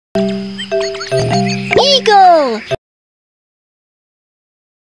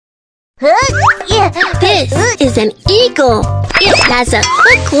This is an eagle. It has a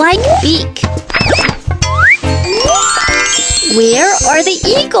hook-like beak. Where are the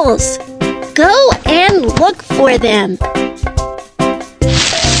eagles? Go and look for them.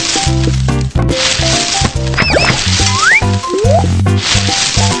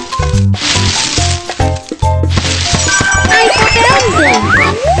 I found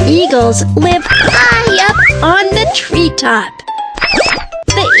them! Eagles live high up on the treetop.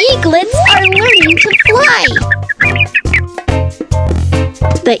 The eaglets are learning to fly.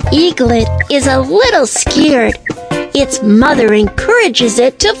 The eaglet is a little scared. Its mother encourages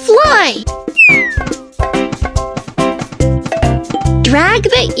it to fly. Drag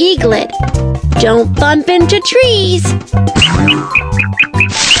the eaglet. Don't bump into trees.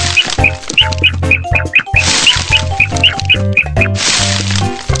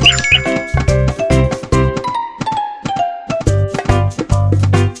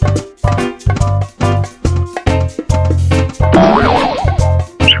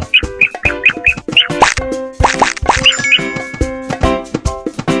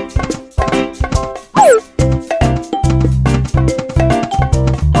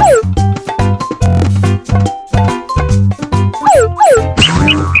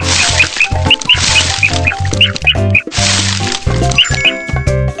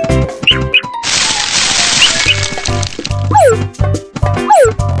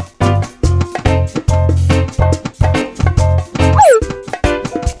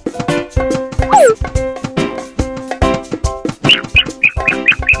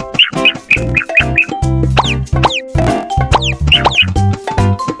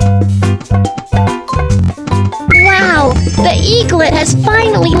 The eaglet has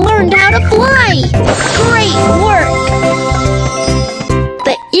finally learned how to fly! Great work!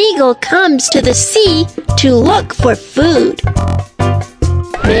 The eagle comes to the sea to look for food.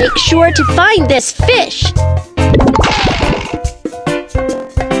 Make sure to find this fish.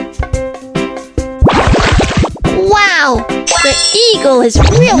 Wow! The eagle is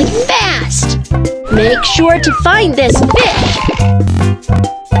really fast! Make sure to find this fish.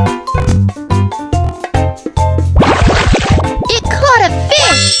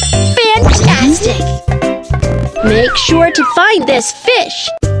 Fantastic! Make sure to find this fish.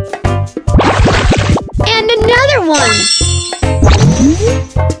 And another one.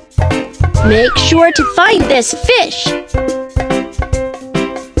 Make sure to find this fish.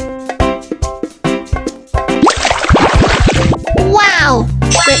 Wow!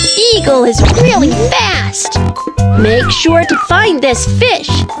 The eagle is really fast. Make sure to find this fish.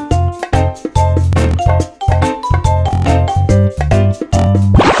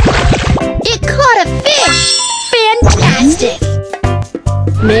 Fantastic!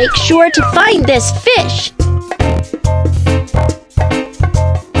 Make sure to find this fish.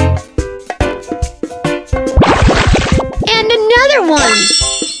 And another one.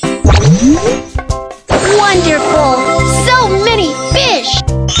 Wonderful! So many fish!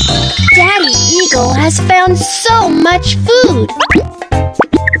 Daddy Eagle has found so much food.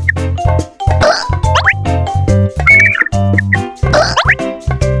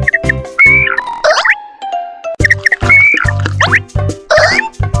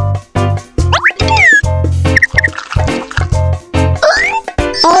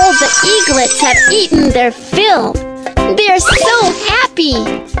 Eaglets have eaten their fill. They're so happy.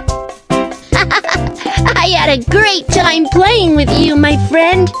 I had a great time playing with you, my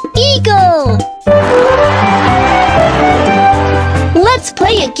friend, Eagle. Let's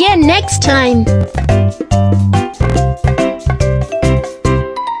play again next time.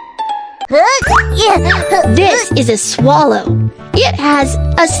 This is a swallow. It has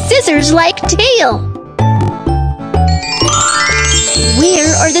a scissors-like tail.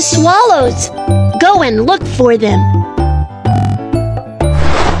 Where are the swallows? Go and look for them.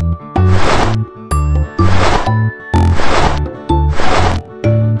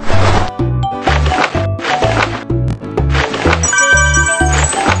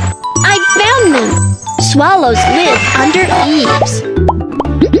 I found them. Swallows live under eaves.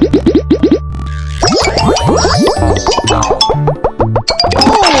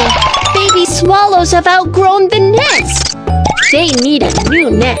 Oh, baby swallows have outgrown the nest. They need a new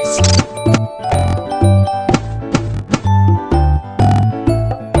nest.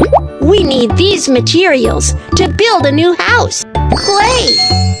 We need these materials to build a new house. Clay.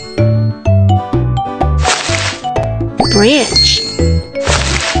 Branch.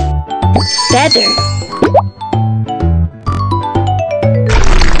 Feather.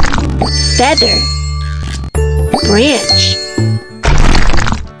 Feather. Branch.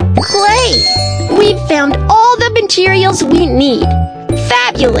 Clay. We've found all the materials we need.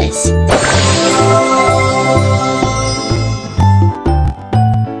 Fabulous! fabulous!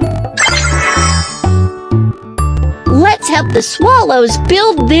 Let's help the swallows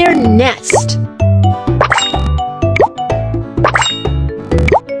build their nest.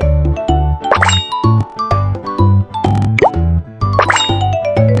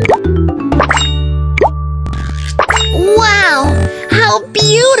 Wow! How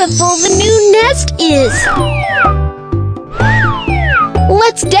beautiful the new nest is!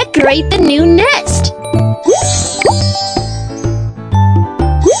 Let's decorate the new nest.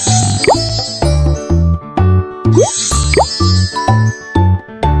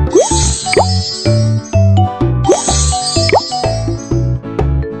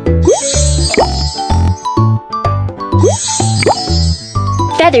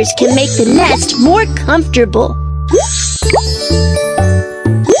 Feathers can make the nest more comfortable.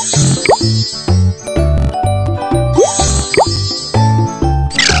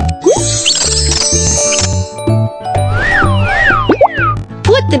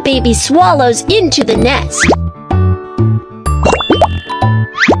 Put the baby swallows into the nest.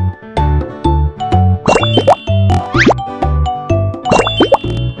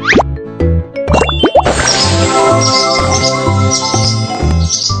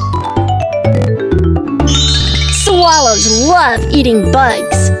 Swallows love eating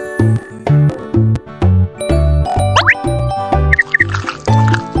bugs.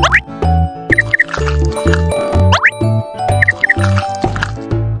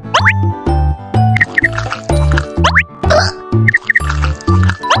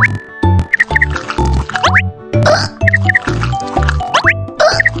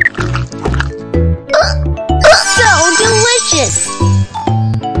 So delicious!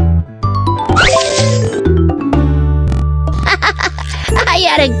 I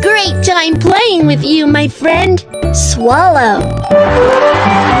had a great time playing with you, my friend. Swallow.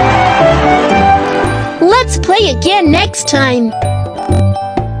 Let's play again next time.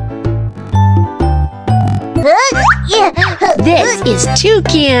 This is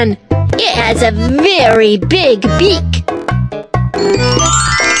Toucan. It has a very big beak.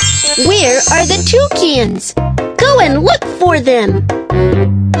 Where are the toucans? Go and look for them.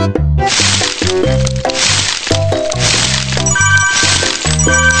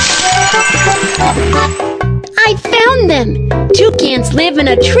 I found them! Toucans live in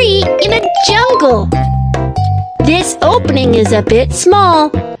a tree in a jungle. This opening is a bit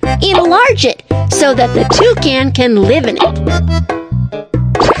small. Enlarge it so that the toucan can live in it.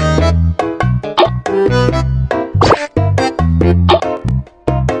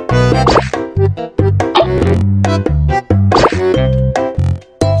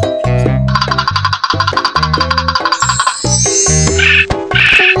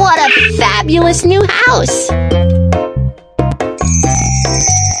 What a fabulous new house!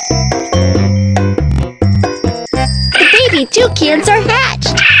 The baby toucans are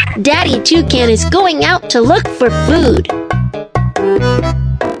hatched. Daddy Toucan is going out to look for food.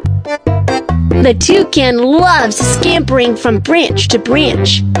 The toucan loves scampering from branch to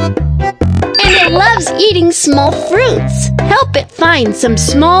branch. And it loves eating small fruits. Help it find some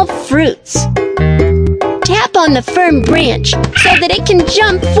small fruits. Tap on the firm branch so that it can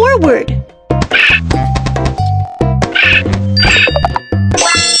jump forward.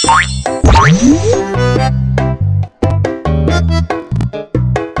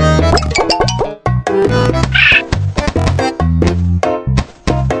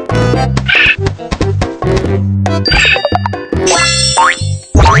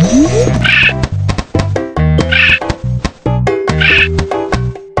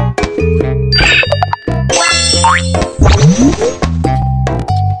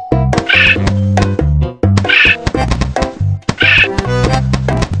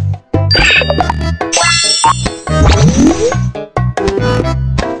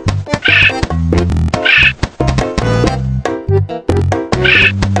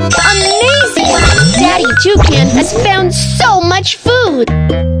 Toucan has found so much food!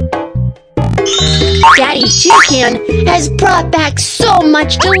 Daddy Toucan has brought back so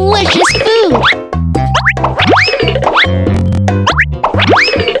much delicious food!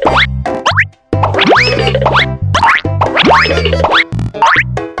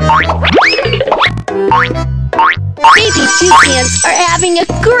 Baby toucans are having a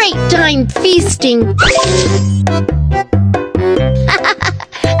great time feasting!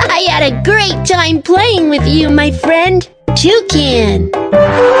 I had a great time playing with you, my friend, Toucan.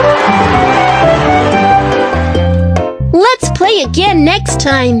 Let's play again next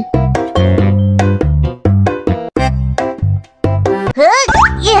time.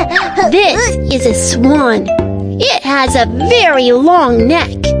 This is a swan. It has a very long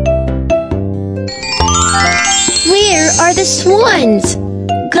neck. Where are the swans?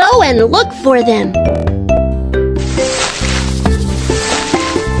 Go and look for them.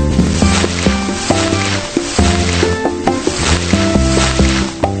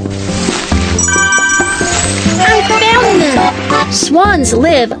 I found them! Swans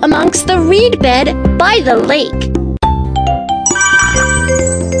live amongst the reed bed by the lake.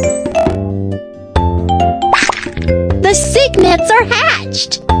 The cygnets are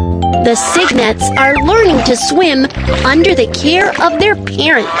hatched. The cygnets are learning to swim under the care of their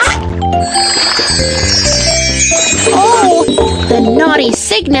parents. Oh, the naughty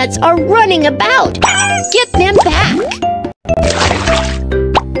cygnets are running about. Get them back.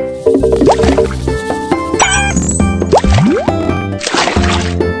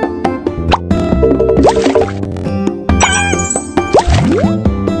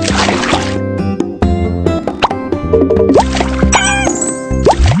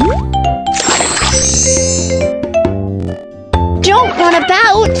 Don't run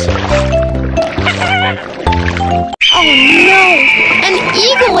about! Oh no! An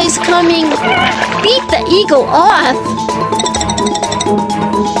eagle is coming! Beat the eagle off!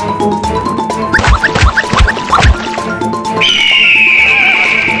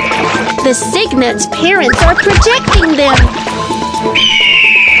 The cygnets' parents are protecting them!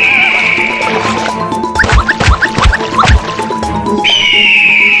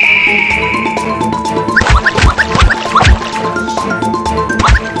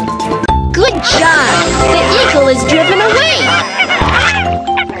 Good job! The eagle is driven away!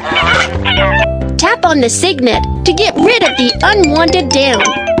 Tap on the cygnet to get rid of the unwanted down.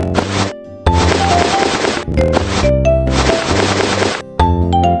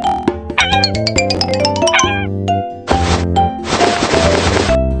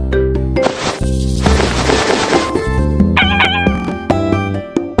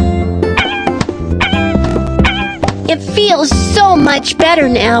 It feels so much better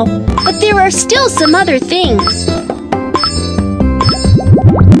now, but there are still some other things.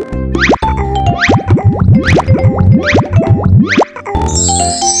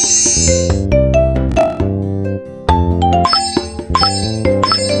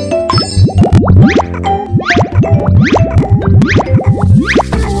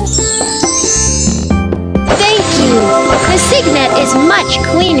 Thank you! The cygnet is much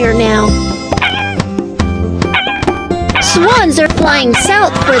cleaner now. Swans are flying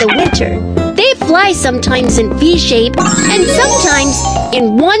south for the winter. They fly sometimes in V shape and sometimes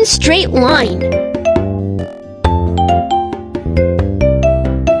in one straight line.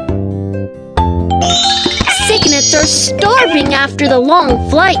 Cygnets are starving after the long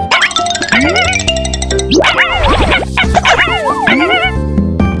flight.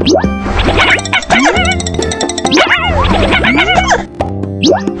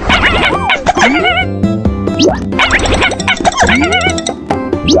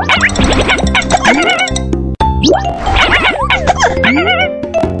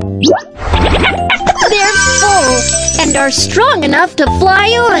 They're full and are strong enough to fly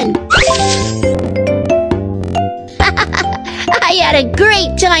on. I had a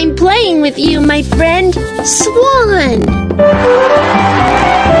great time playing with you, my friend, Swan.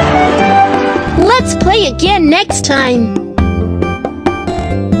 Let's play again next time.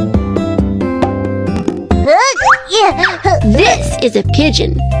 This is a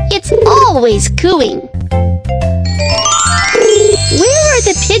pigeon. It's always cooing. Where are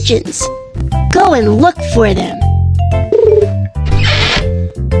the pigeons? Go and look for them.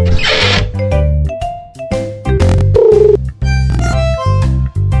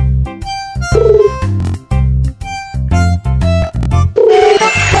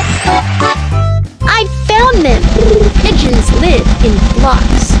 I found them! Pigeons live in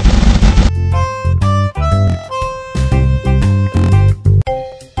flocks.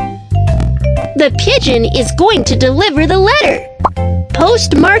 The pigeon is going to deliver the letter.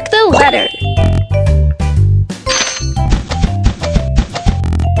 Postmark the letter.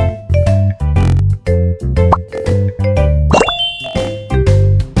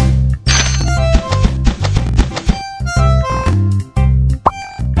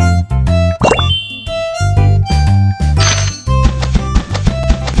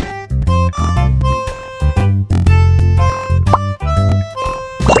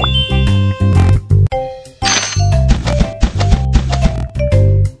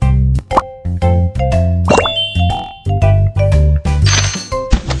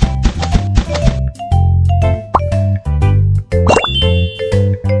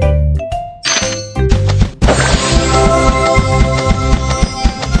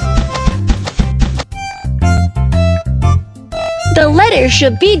 The letter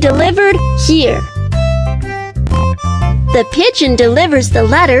should be delivered here. The pigeon delivers the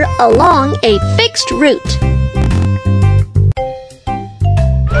letter along a fixed route.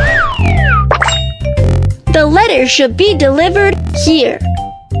 The letter should be delivered here.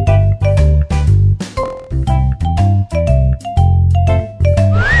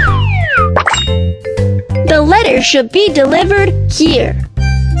 The letter should be delivered here.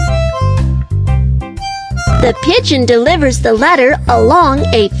 The pigeon delivers the letter along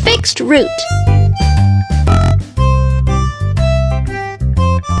a fixed route.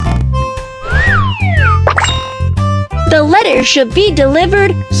 The letter should be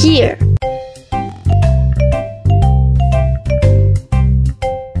delivered here.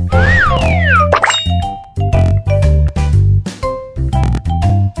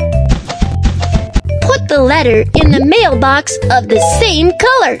 Put the letter in the mailbox of the same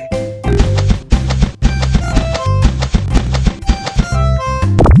color.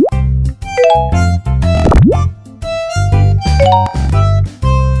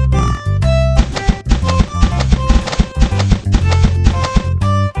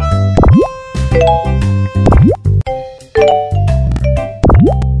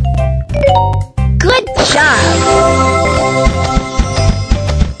 Good job!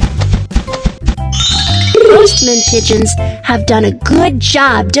 Postman pigeons have done a good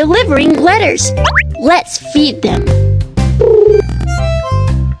job delivering letters. Let's feed them.